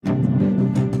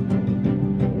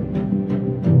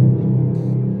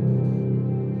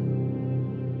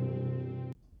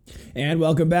And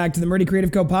welcome back to the Murdy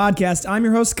Creative Co podcast. I'm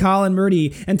your host, Colin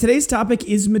Murdy, and today's topic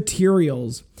is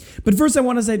materials. But first, I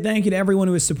want to say thank you to everyone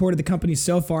who has supported the company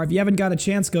so far. If you haven't got a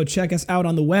chance, go check us out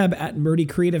on the web at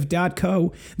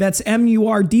murdycreative.co. That's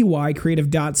MURDY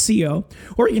creative.co.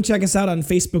 Or you can check us out on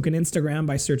Facebook and Instagram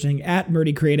by searching at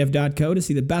murdycreative.co to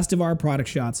see the best of our product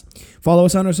shots. Follow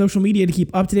us on our social media to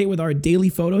keep up to date with our daily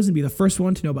photos and be the first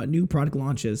one to know about new product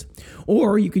launches.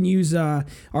 Or you can use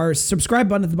our subscribe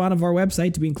button at the bottom of our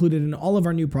website to be included in all of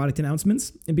our new product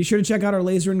announcements. And be sure to check out our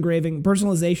laser engraving,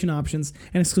 personalization options,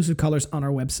 and exclusive colors on our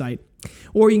website.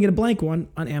 Or you can get a blank one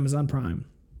on Amazon Prime.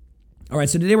 All right,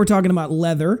 so today we're talking about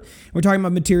leather. We're talking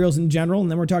about materials in general,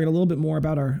 and then we're talking a little bit more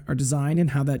about our design and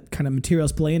how that kind of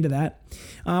materials play into that.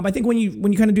 I think when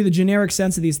you kind of do the generic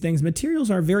sense of these things, materials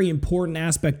are a very important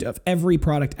aspect of every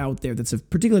product out there.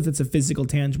 Particularly if it's a physical,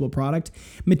 tangible product.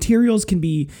 Materials can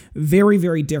be very,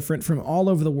 very different from all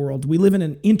over the world. We live in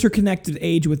an interconnected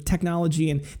age with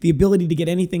technology and the ability to get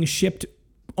anything shipped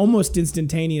almost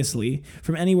instantaneously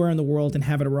from anywhere in the world and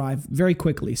have it arrive very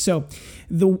quickly. So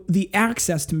the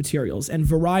access to materials and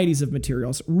varieties of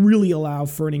materials really allow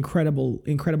for an incredible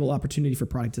opportunity for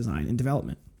product design and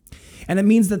development. And it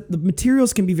means that the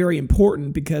materials can be very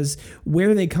important because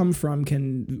where they come from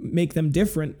can make them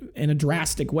different in a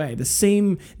drastic way. The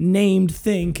same named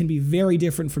thing can be very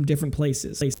different from different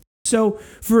places. So,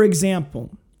 for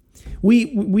example, we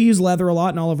use leather a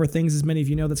lot in all of our things. As many of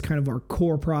you know, that's kind of our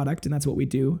core product, and that's what we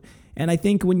do. And I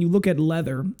think when you look at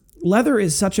leather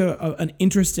is such an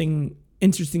interesting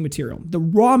material. The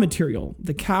raw material,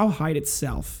 the cowhide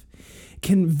itself,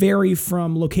 can vary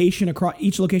from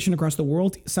each location across the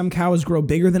world. Some cows grow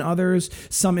bigger than others.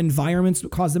 Some environments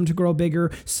cause them to grow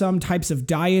bigger. Some types of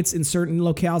diets in certain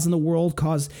locales in the world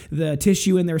cause the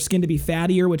tissue in their skin to be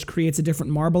fattier, which creates a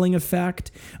different marbling effect.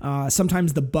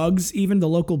 Sometimes the bugs, even the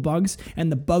local bugs,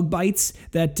 and the bug bites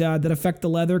that affect the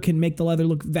leather can make the leather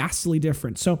look vastly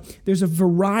different. So there's a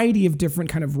variety of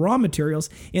different kind of raw materials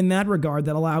in that regard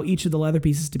that allow each of the leather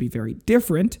pieces to be very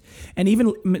different. And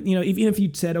even if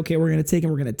you said, okay, we're going to take and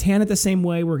we're going to tan it the same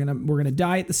way, we're going to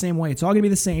dye it the same way, it's all going to be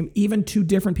the same. Even two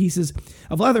different pieces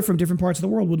of leather from different parts of the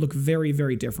world would look very,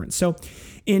 very different. So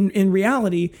in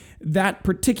reality, that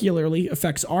particularly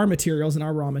affects our materials and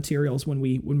our raw materials when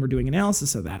we're doing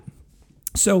analysis of that.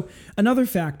 So another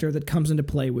factor that comes into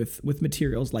play with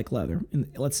materials like leather,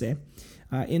 let's say,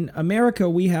 in America,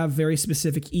 we have very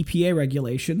specific EPA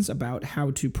regulations about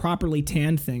how to properly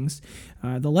tan things.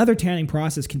 The leather tanning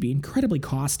process can be incredibly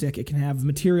caustic. It can have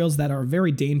materials that are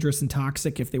very dangerous and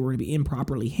toxic if they were to be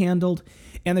improperly handled.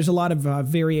 And there's a lot of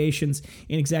variations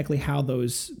in exactly how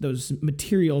those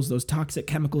materials, those toxic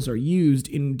chemicals are used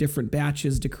in different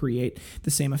batches to create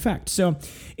the same effect. So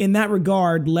in that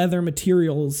regard, leather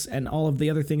materials and all of the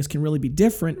other things can really be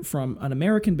different from an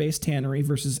American-based tannery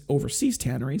versus overseas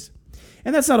tanneries.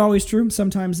 And that's not always true.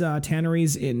 Sometimes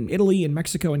tanneries in Italy and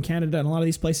Mexico and Canada and a lot of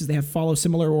these places, they follow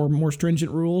similar or more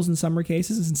stringent rules in some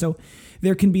cases. And so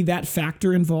there can be that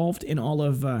factor involved in all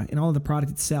of the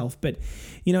product itself. But,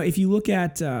 if you look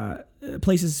at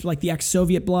places like the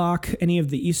ex-Soviet bloc, any of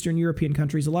the Eastern European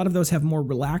countries, a lot of those have more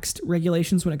relaxed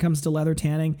regulations when it comes to leather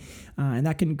tanning. And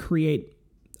that can create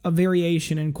a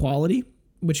variation in quality,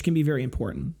 which can be very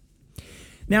important.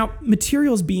 Now,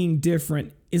 materials being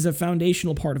different is a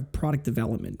foundational part of product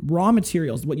development. Raw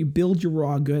materials, what you build your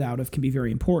raw good out of, can be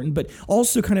very important, but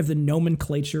also kind of the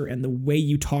nomenclature and the way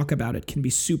you talk about it can be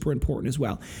super important as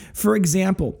well. For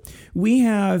example, we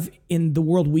have, in the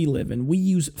world we live in, we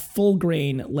use full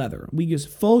grain leather. We use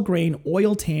full grain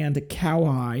oil tanned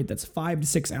cowhide that's 5 to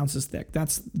 6 ounces thick.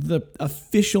 That's the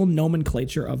official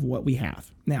nomenclature of what we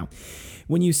have. Now,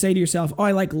 when you say to yourself, oh,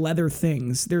 I like leather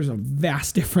things, there's a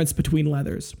vast difference between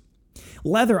leathers.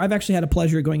 Leather, I've actually had a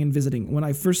pleasure of going and visiting. When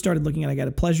I first started looking at it, I got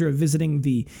a pleasure of visiting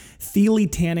the Thiele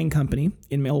Tanning Company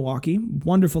in Milwaukee.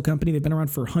 Wonderful company. They've been around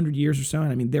for 100 years or so.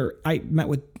 And I met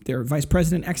with their vice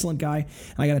president, excellent guy,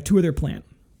 and I got a tour of their plant.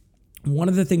 One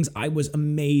of the things I was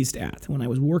amazed at when I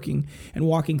was working and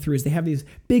walking through is they have these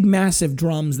big, massive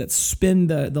drums that spin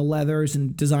the leathers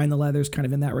and design the leathers kind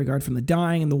of in that regard, from the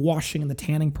dyeing and the washing and the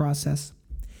tanning process.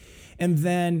 And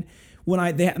then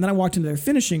and then I walked into their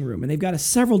finishing room, and they've got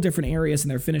several different areas in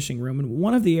their finishing room. And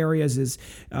one of the areas is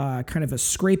kind of a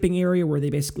scraping area where they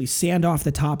basically sand off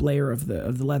the top layer of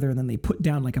the leather, and then they put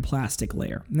down like a plastic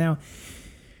layer. Now,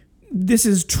 this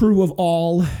is true of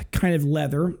all kind of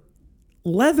leather.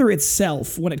 leather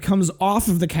itself, when it comes off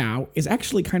of the cow, is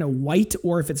actually kind of white,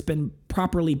 or if it's been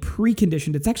properly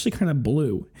preconditioned, it's actually kind of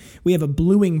blue. We have a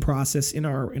bluing process in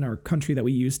our country that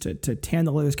we use to tan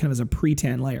the leather kind of as a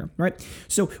pre-tan layer, right?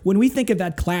 So when we think of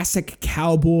that classic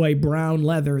cowboy brown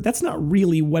leather, that's not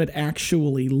really what it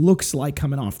actually looks like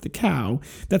coming off the cow.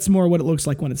 That's more what it looks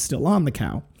like when it's still on the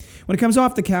cow. When it comes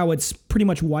off the cow, it's pretty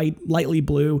much white, lightly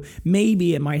blue.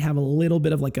 Maybe it might have a little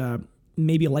bit of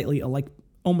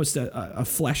almost a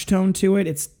flesh tone to it.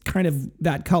 It's kind of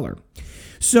that color.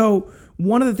 So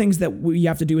one of the things that you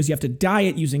have to do is you have to dye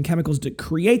it using chemicals to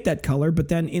create that color. But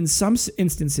then in some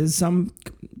instances, some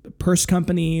purse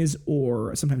companies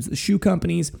or sometimes the shoe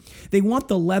companies, they want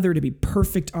the leather to be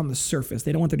perfect on the surface.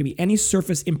 They don't want there to be any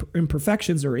surface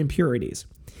imperfections or impurities.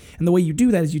 And the way you do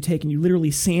that is you take and you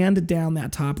literally sand down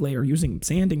that top layer using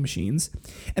sanding machines.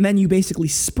 And then you basically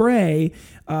spray,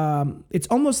 it's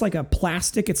almost like a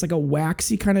plastic, it's like a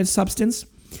waxy kind of substance.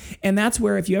 And that's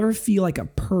where if you ever feel like a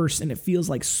purse and it feels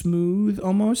like smooth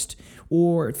almost,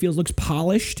 or it looks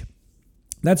polished,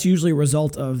 that's usually a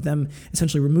result of them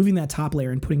essentially removing that top layer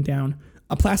and putting down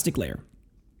a plastic layer.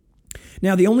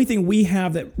 Now, the only thing we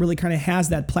have that really kind of has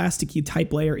that plasticky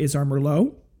type layer is our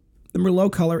Merlot. The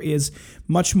Merlot color is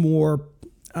much more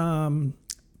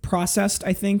processed,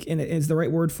 I think, and it is the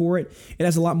right word for it. It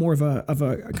has a lot more of a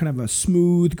kind of a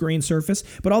smooth grain surface,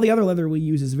 but all the other leather we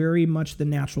use is very much the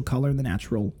natural color and the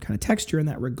natural kind of texture in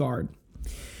that regard.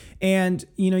 And,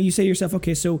 you say to yourself,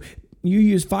 okay, so you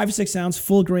use 5 to 6 ounce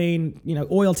full grain,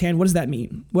 oil tan. What does that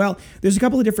mean? Well, there's a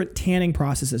couple of different tanning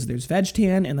processes. There's veg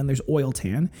tan and then there's oil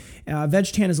tan. Veg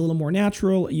tan is a little more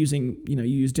natural, you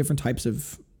use different types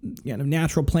of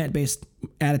natural plant-based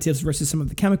additives versus some of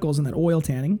the chemicals in that oil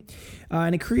tanning.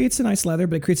 And it creates a nice leather,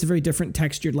 but it creates a very different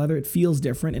textured leather. It feels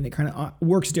different and it kind of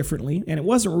works differently. And it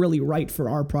wasn't really right for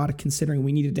our product considering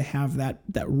we needed to have that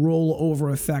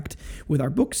rollover effect with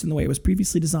our books and the way it was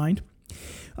previously designed.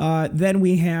 Then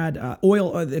we had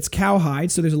oil, it's cowhide.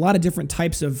 So there's a lot of different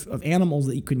types of animals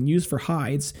that you can use for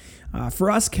hides. For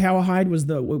us, cowhide was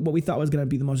what we thought was going to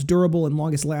be the most durable and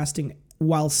longest lasting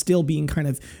while still being kind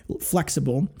of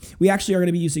flexible. We actually are going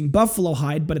to be using buffalo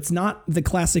hide, but it's not the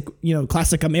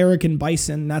classic American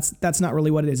bison. That's not really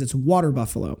what it is. It's water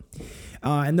buffalo.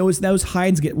 And those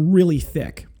hides get really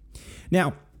thick.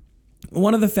 Now,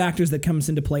 one of the factors that comes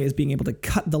into play is being able to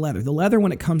cut the leather. The leather,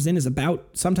 when it comes in,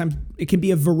 sometimes it can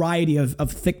be a variety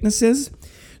of thicknesses.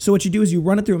 So what you do is you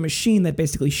run it through a machine that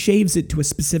basically shaves it to a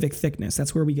specific thickness.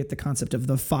 That's where we get the concept of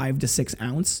the 5 to 6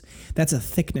 ounce. That's a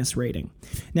thickness rating.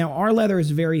 Now, our leather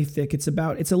is very thick. It's a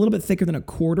little bit thicker than a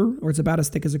quarter, or it's about as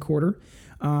thick as a quarter.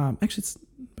 Actually,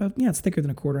 it's thicker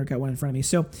than a quarter. I got one in front of me.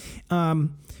 So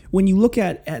when you look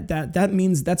at that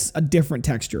means that's a different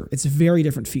texture. It's a very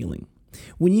different feeling.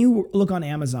 When you look on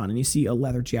Amazon and you see a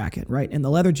leather jacket, right? And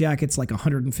the leather jacket's like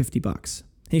 $150.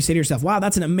 And you say to yourself, wow,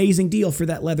 that's an amazing deal for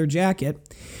that leather jacket.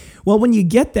 Well, when you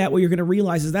get that, what you're going to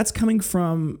realize is that's coming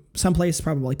from someplace,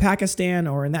 probably Pakistan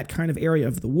or in that kind of area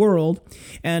of the world.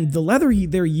 And the leather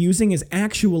they're using is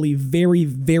actually very,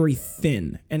 very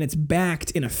thin, and it's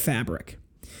backed in a fabric.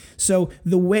 So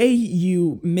the way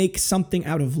you make something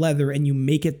out of leather and you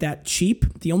make it that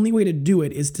cheap, the only way to do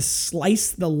it is to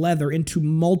slice the leather into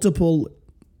multiple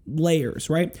layers,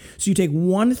 right? So you take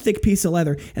one thick piece of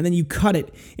leather and then you cut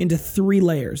it into 3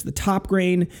 layers, the top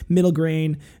grain, middle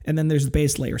grain, and then there's the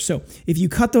base layer. So if you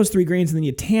cut those 3 grains and then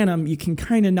you tan them, you can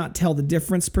kind of not tell the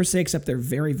difference per se, except they're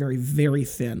very, very, very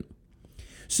thin.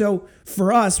 So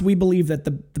for us, we believe that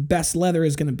the best leather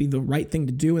is going to be the right thing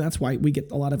to do, and that's why we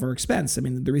get a lot of our expense. I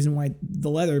mean, the reason why the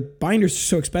leather binders are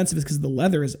so expensive is because the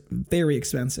leather is very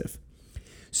expensive.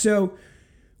 So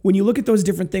when you look at those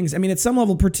different things, I mean, at some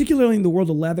level, particularly in the world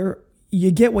of leather,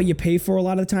 you get what you pay for a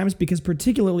lot of the times, because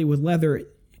particularly with leather,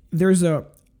 there's a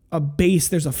base,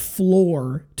 there's a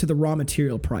floor to the raw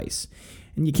material price.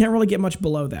 And you can't really get much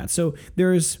below that. So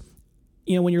there's,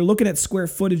 when you're looking at square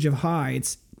footage of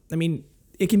hides, I mean,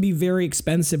 it can be very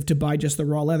expensive to buy just the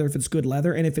raw leather if it's good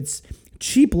leather. And if it's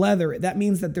cheap leather, that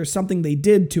means that there's something they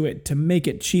did to it to make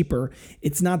it cheaper.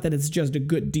 It's not that it's just a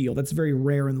good deal. That's very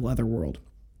rare in the leather world.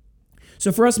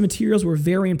 So for us, materials were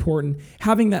very important.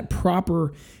 Having that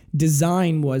proper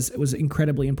design was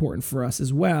incredibly important for us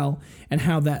as well, and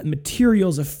how that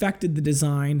materials affected the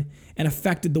design and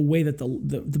affected the way that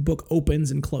the book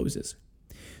opens and closes.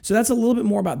 So that's a little bit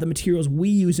more about the materials we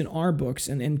use in our books,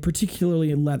 and particularly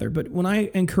in leather. But when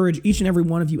I encourage each and every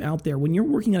one of you out there, when you're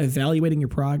working on evaluating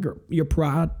your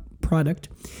product,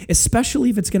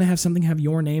 especially if it's going to have something have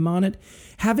your name on it,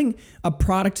 having a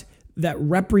product that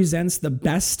represents the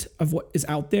best of what is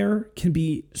out there can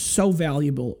be so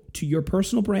valuable to your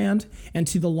personal brand and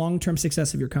to the long-term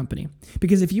success of your company.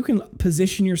 Because if you can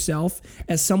position yourself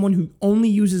as someone who only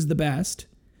uses the best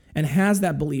and has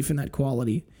that belief in that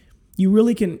quality,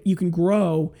 you can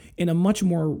grow in a much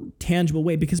more tangible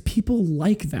way, because people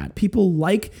like that. People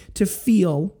like to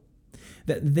feel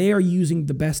that they are using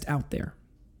the best out there.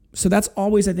 So that's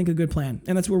always, I think, a good plan.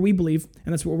 And that's where we believe,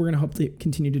 and that's what we're going to hopefully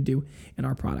continue to do in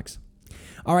our products.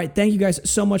 All right. Thank you guys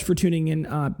so much for tuning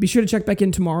in. Be sure to check back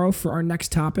in tomorrow for our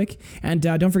next topic. And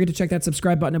don't forget to check that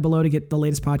subscribe button below to get the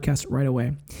latest podcast right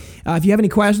away. If you have any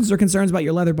questions or concerns about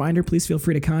your leather binder, please feel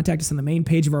free to contact us on the main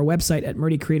page of our website at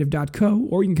murdycreative.co,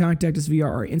 or you can contact us via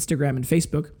our Instagram and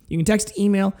Facebook. You can text,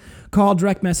 email, call,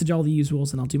 direct message, all the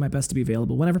usuals, and I'll do my best to be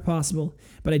available whenever possible.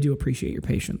 But I do appreciate your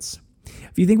patience.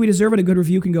 If you think we deserve it, a good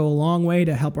review can go a long way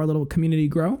to help our little community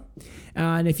grow.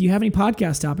 And if you have any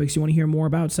podcast topics you want to hear more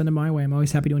about, send them my way. I'm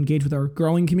always happy to engage with our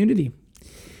growing community.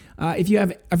 If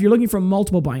you're looking for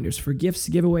multiple binders for gifts,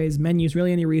 giveaways, menus,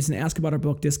 really any reason, ask about our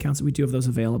book discounts. We do have those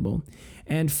available.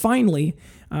 And finally,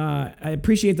 I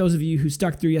appreciate those of you who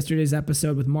stuck through yesterday's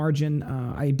episode with margin.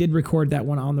 I did record that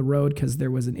one on the road because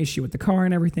there was an issue with the car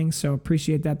and everything, so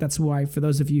appreciate that. That's why, for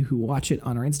those of you who watch it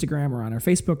on our Instagram or on our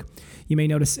Facebook, you may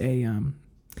notice a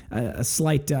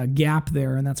slight gap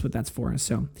there, and that's what that's for.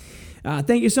 So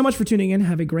thank you so much for tuning in.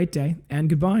 Have a great day, and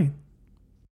goodbye.